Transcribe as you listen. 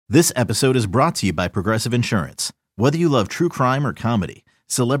This episode is brought to you by Progressive Insurance. Whether you love true crime or comedy,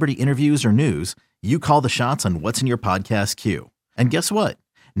 celebrity interviews or news, you call the shots on what's in your podcast queue. And guess what?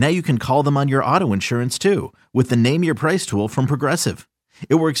 Now you can call them on your auto insurance too with the Name Your Price tool from Progressive.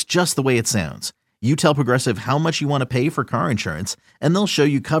 It works just the way it sounds. You tell Progressive how much you want to pay for car insurance, and they'll show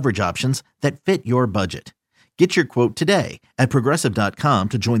you coverage options that fit your budget. Get your quote today at Progressive.com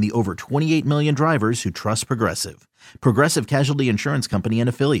to join the over 28 million drivers who trust Progressive. Progressive Casualty Insurance Company and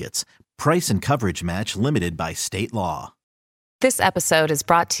Affiliates. Price and coverage match limited by state law. This episode is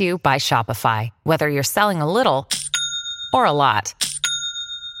brought to you by Shopify. Whether you're selling a little or a lot,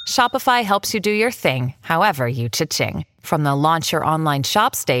 Shopify helps you do your thing, however you cha-ching. From the launch your online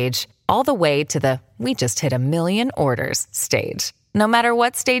shop stage, all the way to the we just hit 1 million orders stage. No matter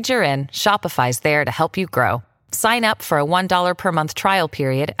what stage you're in, Shopify's there to help you grow. Sign up for a $1 per month trial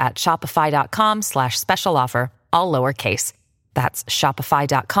period at shopify.com/special offer, all lowercase. That's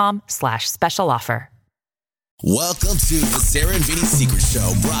shopify.com/special offer. Welcome to the Sarah and Vinny Secret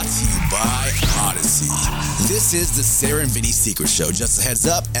Show, brought to you by Odyssey. This is the Sarah and Vinny Secret Show. Just a heads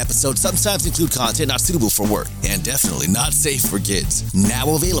up, episodes sometimes include content not suitable for work and definitely not safe for kids.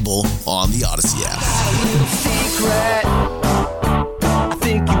 Now available on the Odyssey app. Got a little secret I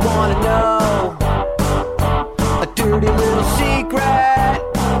think you want to know. A dirty little secret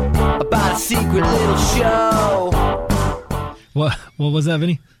about a secret little show. What was that,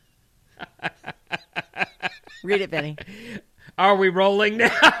 Vinny? Read it, Benny. Are we rolling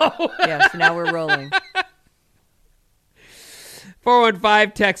now? Yes, now we're rolling.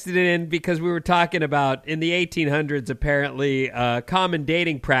 415 texted it in because we were talking about in the 1800s, apparently, common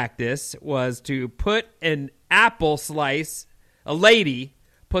dating practice was to put an apple slice, a lady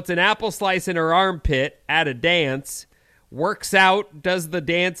puts an apple slice in her armpit at a dance, works out, does the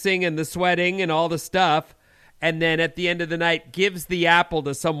dancing and the sweating and all the stuff, and then at the end of the night gives the apple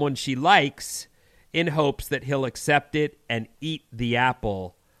to someone she likes in hopes that he'll accept it and eat the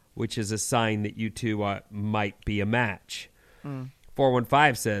apple, which is a sign that you two might be a match.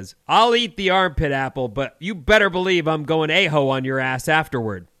 415 says, I'll eat the armpit apple, but you better believe I'm going a-ho on your ass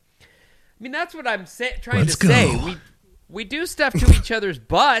afterward. I mean, that's what I'm trying to say. We do stuff to each other's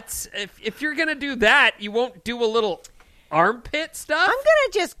butts. If you're going to do that, you won't do a little armpit stuff? I'm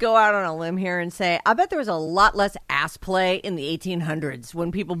going to just go out on a limb here and say, I bet there was a lot less ass play in the 1800s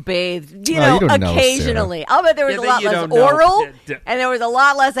when people bathed, occasionally. I'll bet there was a lot less oral, and there was a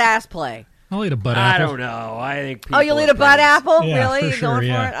lot less ass play. I'll eat a butt apple. I don't know. I think people you'll eat a butt apple? Yeah, really? for You're sure, going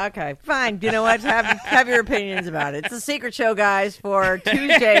yeah. for it? Okay, fine. You know what? Have your opinions about it. It's a secret show, guys, for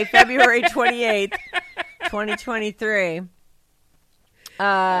Tuesday, February 28th, 2023.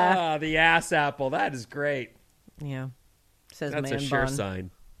 The ass apple. That is great. Yeah. Says That's man a sure bun.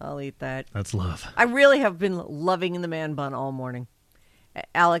 sign. I'll eat that. That's love. I really have been loving the man bun all morning.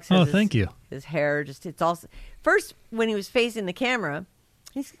 Alex has thank you. His hair it's all first when he was facing the camera,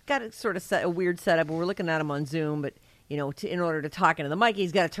 he's got a weird setup. We're looking at him on Zoom, but in order to talk into the mic,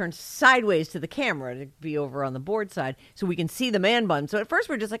 he's got to turn sideways to the camera to be over on the board side so we can see the man bun. So at first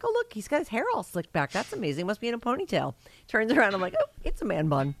we're just like, oh look, he's got his hair all slicked back. That's amazing. Must be in a ponytail. Turns around, I'm like, oh, it's a man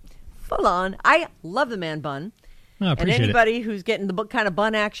bun. Full on. I love the man bun. I appreciate and anybody who's getting the kind of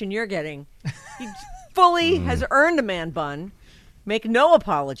bun action you're getting, he fully has earned a man bun. Make no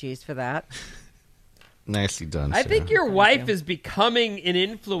apologies for that. Nicely done, I Sarah. think your wife is becoming an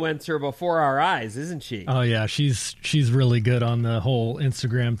influencer before our eyes, isn't she? Oh yeah, she's really good on the whole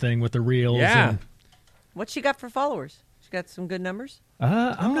Instagram thing with the reels. Yeah. And, What's she got for followers? She got some good numbers?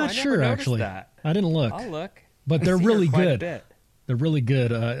 I'm not I never sure noticed actually. that. I didn't look. I'll look. But I they're see her really quite a good. bit. They're really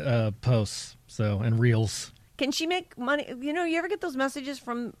good posts. And reels. Can she make money? You ever get those messages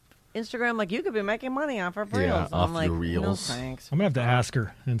from Instagram like you could be making money off of reels? Yeah, And off I'm like, your reels. No thanks. I'm gonna have to ask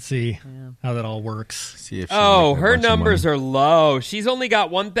her and see how that all works. See if she's Oh, making a her bunch of numbers money. are low. She's only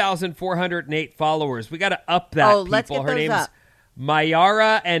got 1,408 followers. We got to up that, people. Let's get Her those name's up.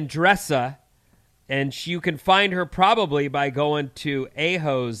 Mayara Andressa, and you can find her probably by going to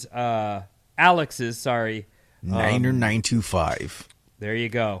Alex's, 90925. There you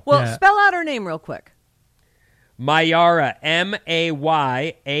go. Well, Yeah. spell out her name real quick. Mayara,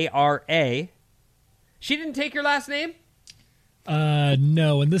 Mayara. She didn't take your last name?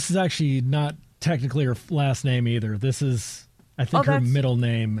 No, and this is actually not technically her last name either. This is, I think, her that's- middle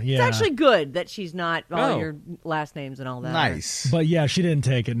name. Yeah. It's actually good that she's not all Oh. your last names and all that. Nice. But yeah, she didn't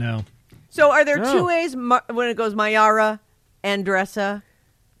take it, no. So are there Oh. two A's when it goes Mayara, Andressa?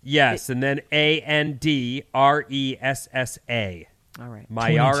 Yes, and then Andressa. All right.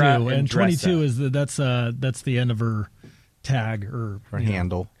 Mayara 22, and 22 Andressa. is that's the end of her tag or Her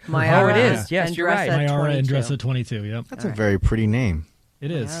handle. Mayara it is. Yes, you're right. Andressa Mayara 22. Andressa 22. Yep. That's a very pretty name.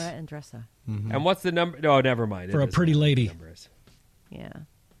 It is. Mayara Andressa. And what's the number? No, never mind. For It a doesn't pretty matter what the lady. number is. Yeah.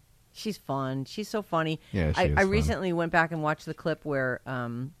 She's fun. She's so funny. Yeah, she is I fun. recently went back and watched the clip where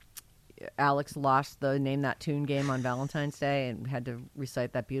Alex lost the Name That Tune game on Valentine's Day and had to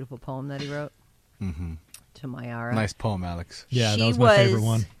recite that beautiful poem that he wrote to Mayara. Nice poem, Alex. Yeah, She that was my favorite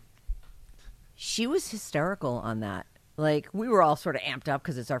one. She was hysterical on that. Like, we were all sort of amped up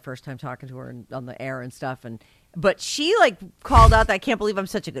because it's our first time talking to her on the air and stuff. But she, like, called out that I can't believe I'm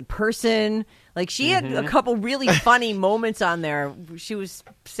such a good person. Like, she had a couple really funny moments on there. She was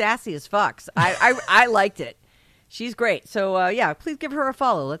sassy as fuck. I liked it. She's great. So, yeah, please give her a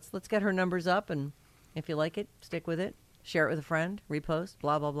follow. Let's get her numbers up. And if you like it, stick with it. Share it with a friend. Repost.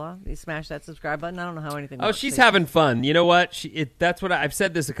 Blah, blah, blah. You smash that subscribe button. I don't know how anything works. Oh, she's having fun. You know what? That's what I've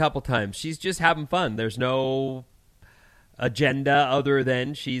said this a couple times. She's just having fun. There's no agenda other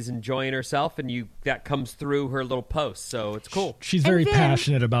than she's enjoying herself, and that comes through her little posts. So it's cool. She's very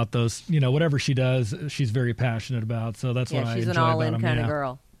passionate about those. Whatever she does, she's very passionate about. So that's what I she's enjoy an about all-in them. kind Yeah. of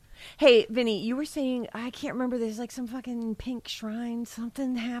girl. Hey, Vinny, you were saying, I can't remember, there's like some fucking pink shrine,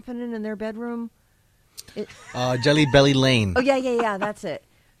 something happening in their bedroom. Jelly Belly Lane. Oh, yeah, that's it.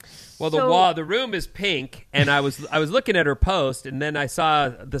 Well, So- the room is pink, and I was looking at her post, and then I saw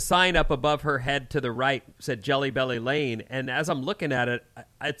the sign up above her head to the right said Jelly Belly Lane, and as I'm looking at it,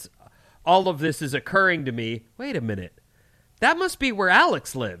 it's all of this is occurring to me. Wait a minute, that must be where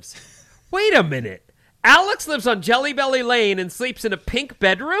Alex lives. Wait a minute, Alex lives on Jelly Belly Lane and sleeps in a pink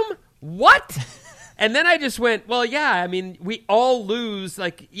bedroom? What? And then I just went, well, yeah, I mean, we all lose,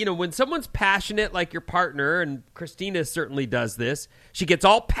 like, when someone's passionate, like your partner, and Christina certainly does this, she gets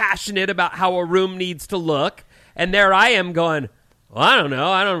all passionate about how a room needs to look, and there I am going, well, I don't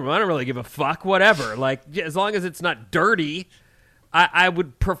know, I don't really give a fuck, whatever. Like, as long as it's not dirty, I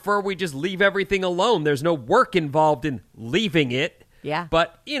would prefer we just leave everything alone. There's no work involved in leaving it. Yeah.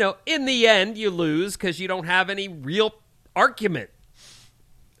 But, in the end, you lose because you don't have any real argument.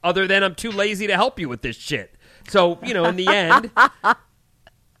 Other than I'm too lazy to help you with this shit. So, in the end,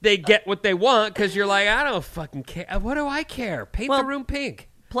 they get what they want because you're like, I don't fucking care. What do I care? Paint the room pink.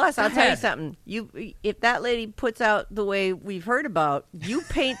 Plus, Go I'll tell you ahead. something. If that lady puts out the way we've heard about, you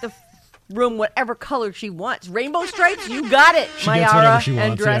paint the room whatever color she wants. Rainbow stripes, you got it, She gets whatever she Mayara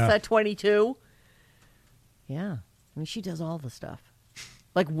wants, Andressa yeah. 22. Yeah. I mean, she does all the stuff.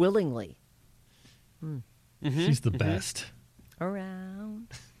 Like, willingly. She's the best. Around.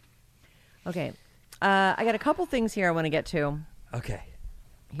 Okay. I got a couple things here I want to get to. Okay.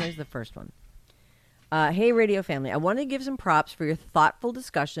 Here's the first one. Hey, radio family. I want to give some props for your thoughtful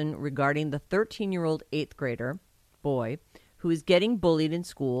discussion regarding the 13-year-old 8th grader boy who is getting bullied in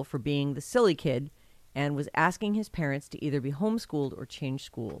school for being the silly kid and was asking his parents to either be homeschooled or change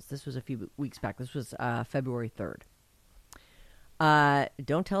schools. This was a few weeks back. This was February 3rd.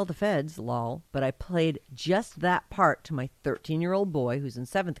 Don't tell the feds, lol, but I played just that part to my 13-year-old boy who's in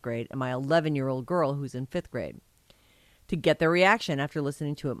 7th grade and my 11-year-old girl who's in 5th grade to get their reaction after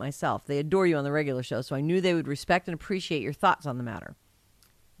listening to it myself. They adore you on the regular show, so I knew they would respect and appreciate your thoughts on the matter.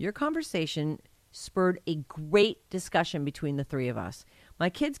 Your conversation spurred a great discussion between the three of us. My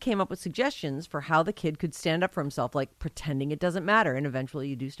kids came up with suggestions for how the kid could stand up for himself, like pretending it doesn't matter, and eventually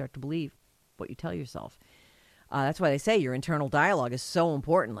you do start to believe what you tell yourself. That's why they say your internal dialogue is so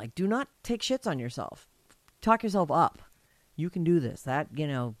important. Like, do not take shits on yourself. Talk yourself up. You can do this.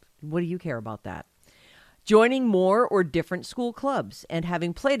 What do you care about that? Joining more or different school clubs and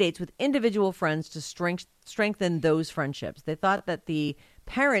having play dates with individual friends to strengthen those friendships. They thought that the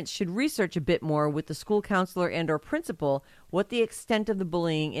parents should research a bit more with the school counselor and or principal what the extent of the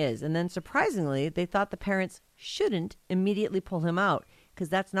bullying is. And then surprisingly, they thought the parents shouldn't immediately pull him out because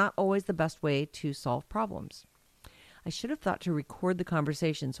that's not always the best way to solve problems. I should have thought to record the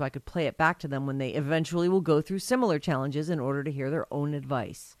conversation so I could play it back to them when they eventually will go through similar challenges in order to hear their own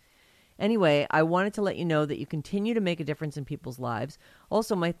advice. Anyway, I wanted to let you know that you continue to make a difference in people's lives.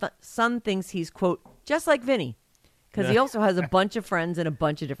 Also, my son thinks he's, quote, just like Vinny, because he also has a bunch of friends in a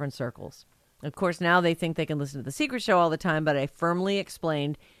bunch of different circles. Of course, now they think they can listen to The Secret Show all the time, but I firmly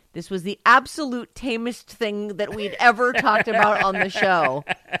explained this was the absolute tamest thing that we'd ever talked about on the show.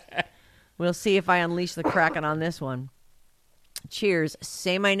 We'll see if I unleash the Kraken on this one. Cheers.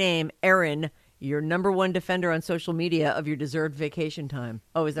 Say my name, Aaron, your number one defender on social media of your deserved vacation time.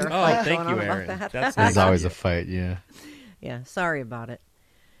 Oh, is there a fight thank going you, on Aaron. about that? That's There's nice of always you. a fight, yeah. Yeah, sorry about it.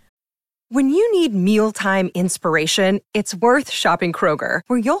 When you need mealtime inspiration, it's worth shopping Kroger,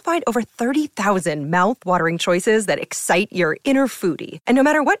 where you'll find over 30,000 mouth-watering choices that excite your inner foodie. And no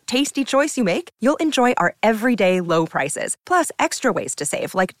matter what tasty choice you make, you'll enjoy our everyday low prices, plus extra ways to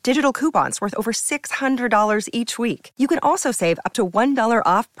save, like digital coupons worth over $600 each week. You can also save up to $1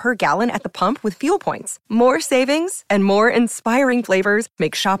 off per gallon at the pump with fuel points. More savings and more inspiring flavors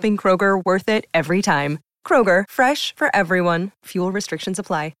make shopping Kroger worth it every time. Kroger, fresh for everyone. Fuel restrictions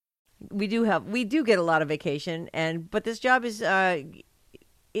apply. We do get a lot of vacation, but this job is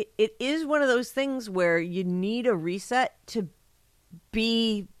it is one of those things where you need a reset to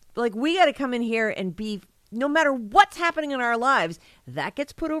be like, we got to come in here and be, no matter what's happening in our lives, that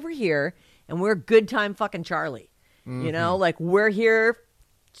gets put over here, and we're good time fucking Charlie. You know, like, we're here.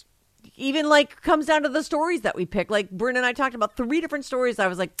 Even like comes down to the stories that we pick. Like, Bryn and I talked about 3 different stories. I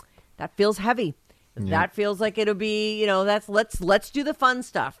was like, that feels heavy. That feels like it'll be, you know, let's do the fun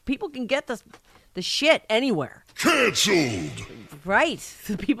stuff. People can get the shit anywhere. Canceled. Right.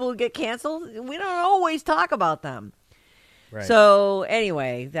 The people who get canceled, we don't always talk about them. Right. So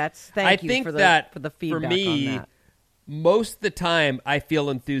anyway, thank you for the feedback for me, on that. Most of the time I feel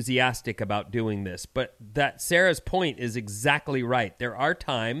enthusiastic about doing this, but that Sarah's point is exactly right. There are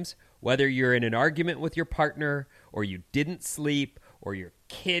times, whether you're in an argument with your partner or you didn't sleep or your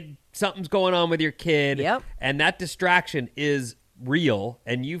kid, something's going on with your kid, and that distraction is real,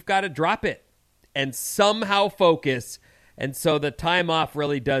 and you've got to drop it and somehow focus. And so the time off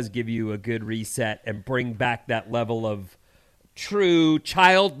really does give you a good reset and bring back that level of true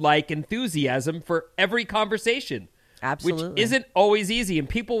childlike enthusiasm for every conversation. Absolutely. Which isn't always easy. And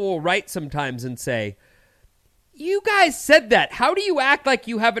people will write sometimes and say, you guys said that. How do you act like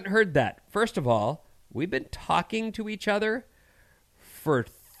you haven't heard that? First of all, we've been talking to each other for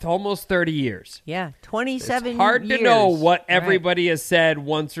almost 30 years. Yeah, 27 years. It's hard to know what everybody has said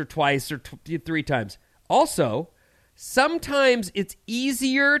once or twice or 3 times. Also, sometimes it's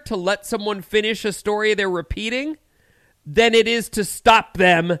easier to let someone finish a story they're repeating than it is to stop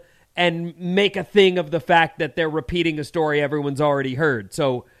them and make a thing of the fact that they're repeating a story everyone's already heard.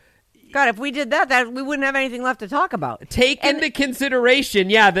 So, God, if we did that we wouldn't have anything left to talk about. Take into consideration,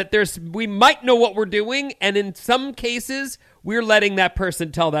 that we might know what we're doing, and in some cases, we're letting that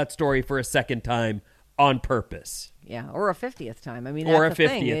person tell that story for a second time on purpose. Yeah, or a 50th time. I mean, or that's a the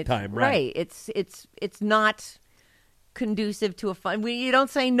 50th thing. time, right? It's not conducive to a fun. You don't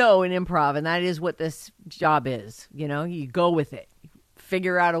say no in improv, and that is what this job is. You know, you go with it,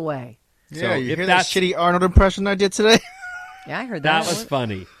 figure out a way. Yeah, so you hear that shitty Arnold impression I did today? Yeah, I heard that. That was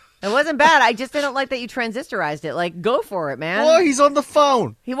funny. It wasn't bad. I just didn't like that you transistorized it. Like, go for it, man. Well, he's on the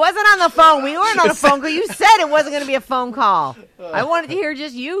phone. He wasn't on the phone. We weren't on the phone because you said it wasn't going to be a phone call. I wanted to hear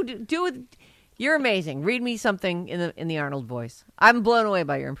just you do it. You're amazing. Read me something in the Arnold voice. I'm blown away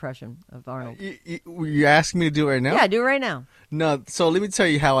by your impression of Arnold. You asking me to do it right now? Yeah, do it right now. No, so let me tell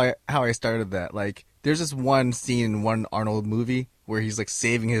you how I started that. Like, there's this one scene in one Arnold movie where he's like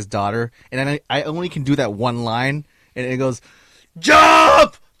saving his daughter, and then I only can do that one line, and it goes,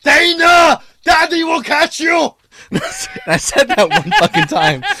 "Jump, Dana! Daddy will catch you!" And I said that one fucking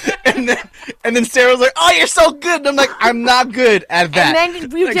time, and then Sarah was like, "Oh, you're so good." And I'm like, "I'm not good at that."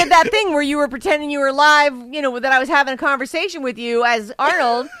 And then you did that thing where you were pretending you were live, that I was having a conversation with you as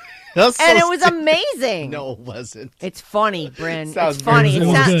Arnold. And it was amazing. No, it wasn't. It's funny, Bryn. It's funny. It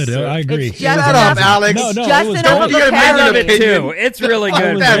was good. I agree. It's just Shut up, Alex. No, just it was enough good. of a I love it parody. too. It's really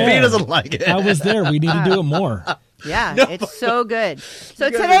good. He doesn't like it. I was there. We need to do it more. Yeah, it's so good. So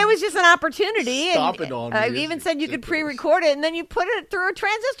today was just an opportunity. Stop and it on I me. even said you could pre-record it, and then you put it through a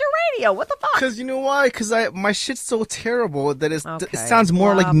transistor radio. What the fuck? Because you know why? Because my shit's so terrible that it Okay. sounds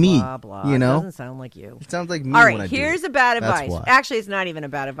more Blah, like me. blah, blah. You It know? doesn't sound like you. It sounds like me All when I right, do here's it. a bad That's advice. why. Actually, it's not even a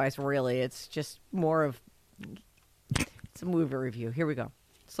bad advice, really. It's just more of it's a movie review. Here we go.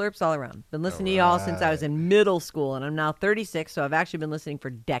 Slurps all around. Been listening to y'all since I was in middle school, and I'm now 36, so I've actually been listening for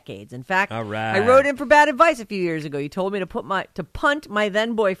decades. In fact, All right. I wrote in for bad advice a few years ago. You told me to punt my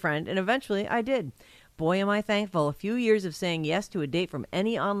then boyfriend, and eventually I did. Boy, am I thankful. A few years of saying yes to a date from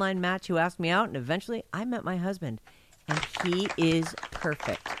any online match who asked me out, and eventually I met my husband, and he is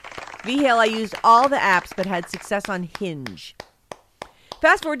perfect. VHale, I used all the apps, but had success on Hinge.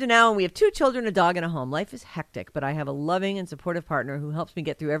 Fast forward to now, and we have 2 children, a dog, and a home. Life is hectic, but I have a loving and supportive partner who helps me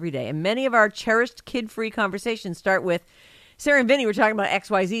get through every day. And many of our cherished kid-free conversations start with, Sarah and Vinny, we're talking about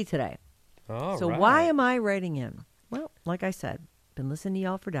XYZ today. So why am I writing in? Well, like I said, been listening to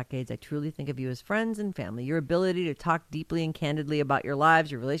y'all for decades. I truly think of you as friends and family. Your ability to talk deeply and candidly about your lives,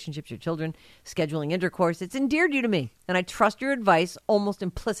 your relationships, your children, scheduling intercourse, it's endeared you to me. And I trust your advice almost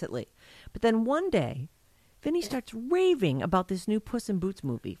implicitly. But then one day, Vinny starts raving about this new Puss in Boots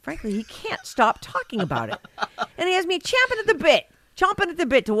movie. Frankly, he can't stop talking about it. And he has me chomping at the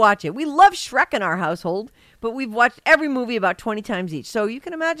bit to watch it. We love Shrek in our household, but we've watched every movie about 20 times each. So you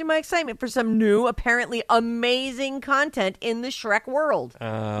can imagine my excitement for some new, apparently amazing content in the Shrek world.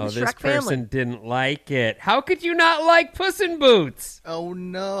 Oh, the this Shrek person family. didn't like it. How could you not like Puss in Boots? Oh,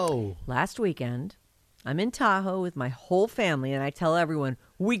 no. Last weekend, I'm in Tahoe with my whole family, and I tell everyone,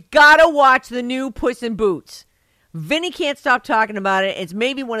 we gotta watch the new Puss in Boots. Vinny can't stop talking about it. It's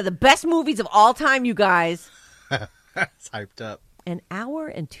maybe one of the best movies of all time, you guys. It's hyped up. An hour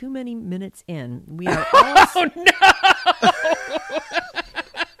and too many minutes in, we are all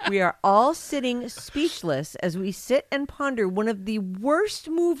we are all sitting speechless as we sit and ponder one of the worst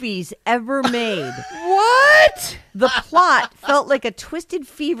movies ever made. What? The plot felt like a twisted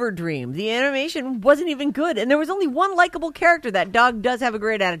fever dream. The animation wasn't even good, and there was only one likable character. That dog does have a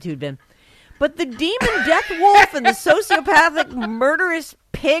great attitude, Ben. But the demon death wolf and the sociopathic murderous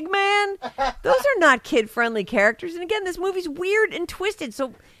pig man, those are not kid-friendly characters. And again, this movie's weird and twisted.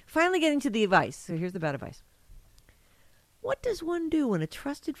 So finally getting to the advice. So here's the bad advice. What does one do when a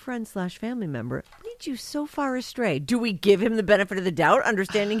trusted friend / family member leads you so far astray? Do we give him the benefit of the doubt,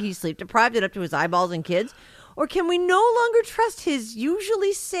 understanding he's sleep-deprived and up to his eyeballs in kids? Or can we no longer trust his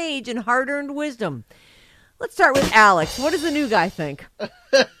usually sage and hard-earned wisdom? Let's start with Alex. What does the new guy think?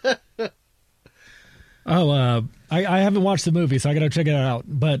 I haven't watched the movie, so I got to check it out.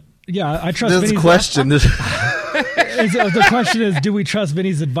 But yeah, I trust This Vinny's question. the question is, do we trust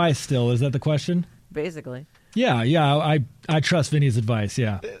Vinny's advice still? Is that the question? Basically. Yeah, I trust Vinny's advice.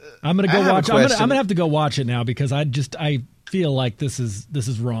 Yeah, I'm gonna I go have a watch. I'm question. gonna have to go watch it now because I feel like this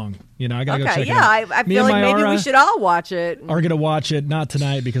is wrong. You know, I gotta go check it out. I Me feel and like maybe Mayara we should all watch it. are gonna watch it, not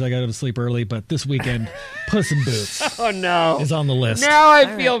tonight because I gotta go to sleep early, but this weekend, Puss in Boots Oh, no. is on the list. Now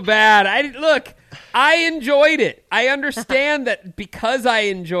I feel bad. I enjoyed it. I understand that because I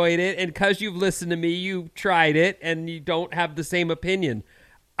enjoyed it and because you've listened to me, you tried it and you don't have the same opinion.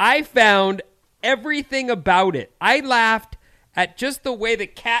 I found everything about it. I laughed at just the way the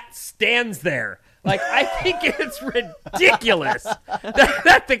cat stands there. Like, I think it's ridiculous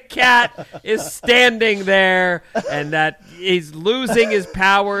that the cat is standing there and that he's losing his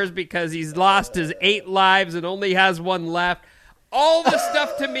powers because he's lost his 8 lives and only has 1 left. All the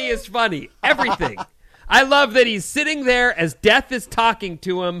stuff to me is funny. Everything. I love that he's sitting there as death is talking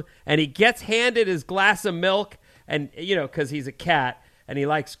to him and he gets handed his glass of milk and, you know, because he's a cat and he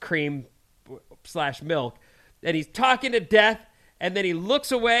likes cream / milk. And he's talking to death and then he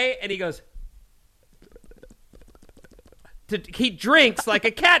looks away and he goes... He drinks like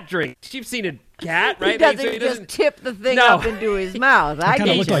a cat drinks. You've seen a cat, right? He doesn't just tip the thing up into his mouth. I kind of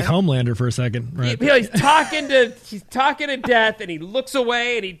get looked you. like Homelander for a second, right? He's talking to death, and he looks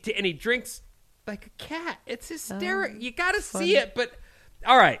away, and he drinks like a cat. It's hysterical. You got to see it, but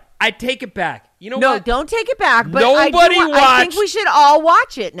all right, I take it back. You know No, what? don't take it back. But Nobody I think watched- we should all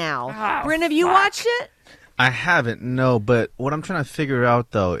watch it now. Oh, Bryn, have you fuck. watched it? I haven't, no, but what I'm trying to figure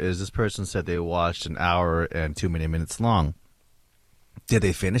out, though, is this person said they watched an hour and too many minutes long. Did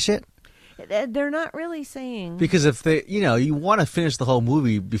they finish it? They're not really saying. Because if they, you want to finish the whole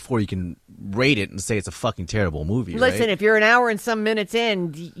movie before you can rate it and say it's a fucking terrible movie, Listen, right? if you're an hour and some minutes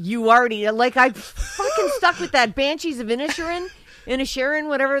in, you already, like, I fucking stuck with that Banshees of Inisherin,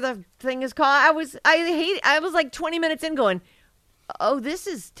 whatever the thing is called. I was like 20 minutes in going, oh, this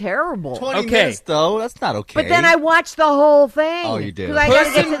is terrible. 20 Okay. minutes, though, that's not okay. But then I watched the whole thing. Oh, you did. Because I got to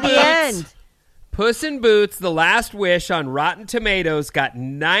Puss get in to the Boots. end. Puss in Boots: The Last Wish on Rotten Tomatoes got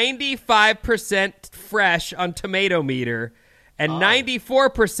 95% fresh on Tomato Meter and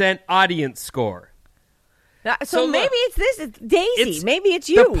 94% audience score. So So look, maybe it's this. It's Daisy. It's- Maybe it's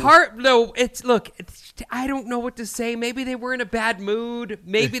you. I don't know what to say. Maybe they were in a bad mood.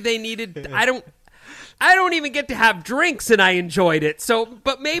 Maybe they needed. I don't even get to have drinks, and I enjoyed it. So,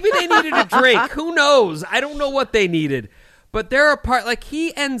 but maybe they needed a drink. Who knows? I don't know what they needed. But there are part like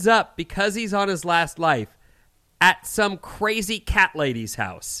he ends up because he's on his last life at some crazy cat lady's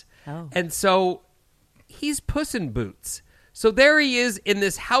house, and so he's Puss in Boots. So there he is in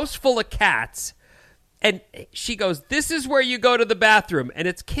this house full of cats. And she goes, this is where you go to the bathroom. And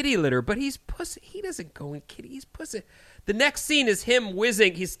it's kitty litter, but he's pussy. He doesn't go in kitty. He's pussy. The next scene is him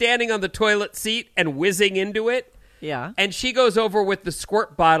whizzing. He's standing on the toilet seat and whizzing into it. Yeah. And she goes over with the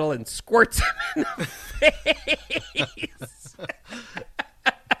squirt bottle and squirts him in the face.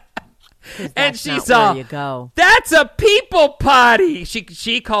 And she not saw, where you go. that's a people potty.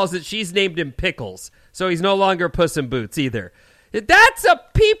 She calls it, she's named him Pickles. So he's no longer Puss in Boots either. That's a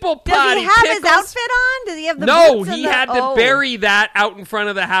people potty. Does he have Pickles. his outfit on? Does he have the No, boots and he the- had to bury that out in front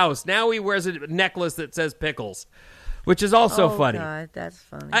of the house. Now he wears a necklace that says Pickles, which is also funny. God, that's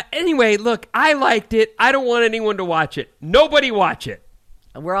funny. Anyway, look, I liked it. I don't want anyone to watch it. Nobody watch it.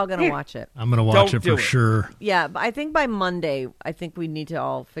 We're all going to watch it. I'm going to watch Don't it do for it. sure. Yeah, but I think by Monday, I think we need to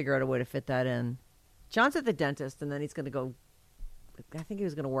all figure out a way to fit that in. John's at the dentist, and then he's going to go. I think he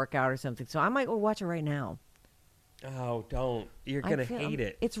was going to work out or something. So I might go watch it right now. Oh, don't. You're going to hate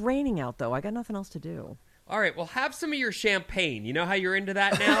it. It's raining out, though. I got nothing else to do. All right, well, have some of your champagne. You know how you're into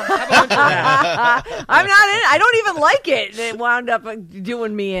that now? Have a bunch of that. I'm not in. I don't even like it. It wound up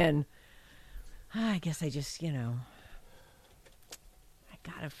doing me in. I guess I just, I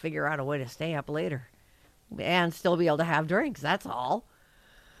got to figure out a way to stay up later and still be able to have drinks. That's all.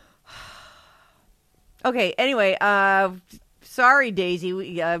 Okay, anyway, sorry,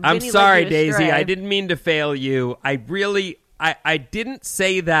 Daisy. I'm Vinny sorry, led you astray. Daisy. I didn't mean to fail you. I didn't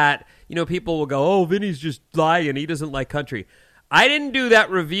say that. People will go, oh, Vinny's just lying. He doesn't like country. I didn't do that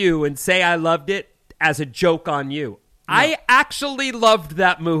review and say I loved it as a joke on you. No. I actually loved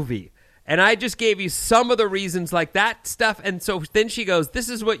that movie. And I just gave you some of the reasons like that stuff. And so then she goes, this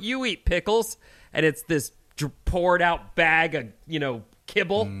is what you eat, Pickles. And it's this poured out bag of,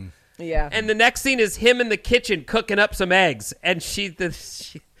 kibble. Yeah. And the next scene is him in the kitchen cooking up some eggs. And she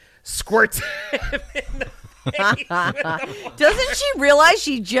squirts him in the face. Doesn't she realize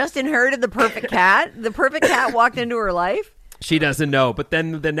she just inherited the perfect cat? The perfect cat walked into her life? She doesn't know. But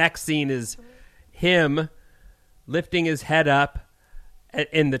then the next scene is him lifting his head up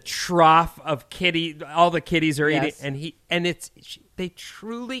in the trough of kitty. All the kitties are eating. And they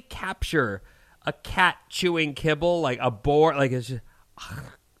truly capture a cat chewing kibble, like a boar. Like it's just...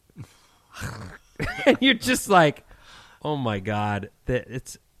 and you're just like, oh my God.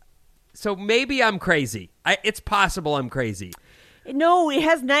 So maybe I'm crazy. It's possible I'm crazy. No, it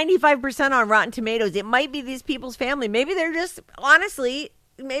has 95% on Rotten Tomatoes. It might be these people's family. Maybe they're just, honestly,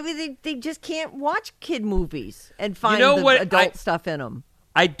 maybe they just can't watch kid movies and find adult stuff in them.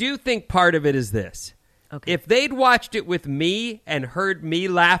 I do think part of it is this. Okay. If they'd watched it with me and heard me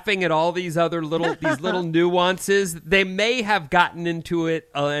laughing at all these other little nuances, they may have gotten into it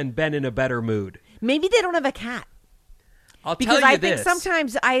and been in a better mood. Maybe they don't have a cat. I'll tell you Because I this. think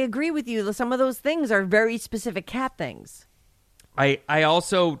sometimes I agree with you. Some of those things are very specific cat things. I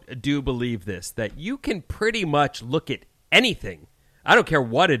also do believe this, that you can pretty much look at anything, I don't care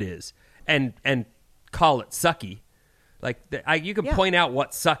what it is, and call it sucky. Like you can point out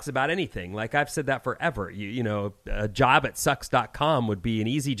what sucks about anything. Like I've said that forever. A job at sucks.com would be an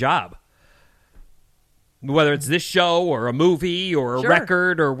easy job. Whether it's this show or a movie or a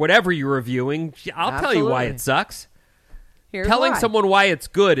record or whatever you're reviewing, I'll tell you why it sucks. Here's Telling why. someone why it's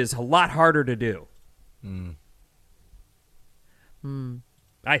good is a lot harder to do.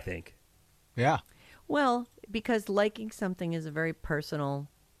 I think. Yeah. Well, because liking something is a very personal,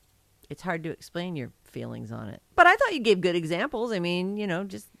 it's hard to explain your feelings on it. But I thought you gave good examples. I mean,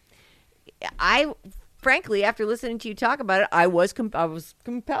 frankly, after listening to you talk about it, I was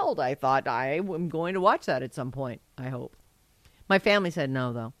compelled. I thought I am going to watch that at some point, I hope. My family said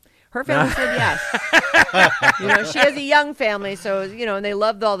no, though. Her family said yes. She has a young family, so, and they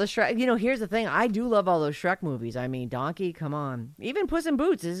loved all the Shrek. Here's the thing. I do love all those Shrek movies. I mean, Donkey, come on. Even Puss in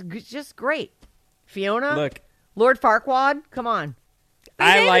Boots is just great. Fiona? Look. Lord Farquaad? Come on.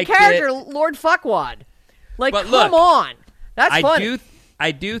 I like the character Lord Fuckwad. Like, But come look, on. That's funny.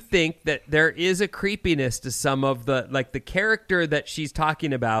 I do think that there is a creepiness to some of the character that she's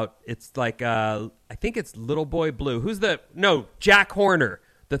talking about. It's like, I think it's Little Boy Blue. Jack Horner.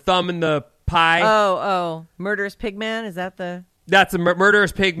 The thumb in the pie. Oh, Murderous Pigman? Is that the... That's a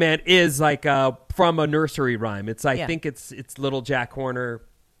Murderous Pigman is like from a nursery rhyme. I think it's little Jack Horner.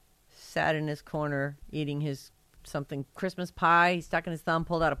 Sat in his corner eating his Christmas pie. He stuck in his thumb,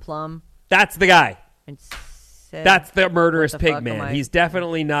 pulled out a plum. That's the guy. And said, That's the Murderous "What the fuck am Pigman. I-" He's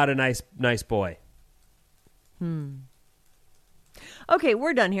definitely not a nice boy. Okay,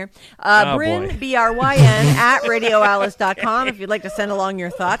 we're done here. Oh, Bryn, boy. B-R-Y-N, at radioalice.com if you'd like to send along your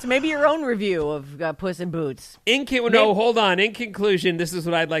thoughts. Maybe your own review of Puss in Boots. Hold on. In conclusion, this is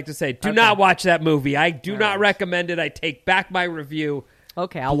what I'd like to say. Do not watch that movie. I do not recommend it. I take back my review.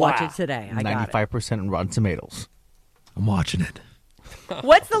 Okay, I'll watch it today. I got it. 95% in Rotten Tomatoes. I'm watching it.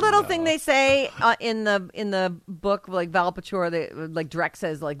 What's the little thing they say in the book, like Val Pachour, like Drek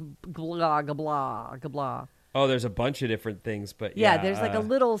says, like blah, blah, blah, blah. Oh, there's a bunch of different things, but Yeah, there's like a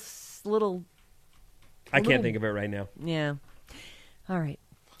little. I can't think of it right now. Yeah. All right.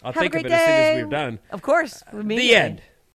 I'll Have think a of great it as soon as day. we're done. Of course. The end.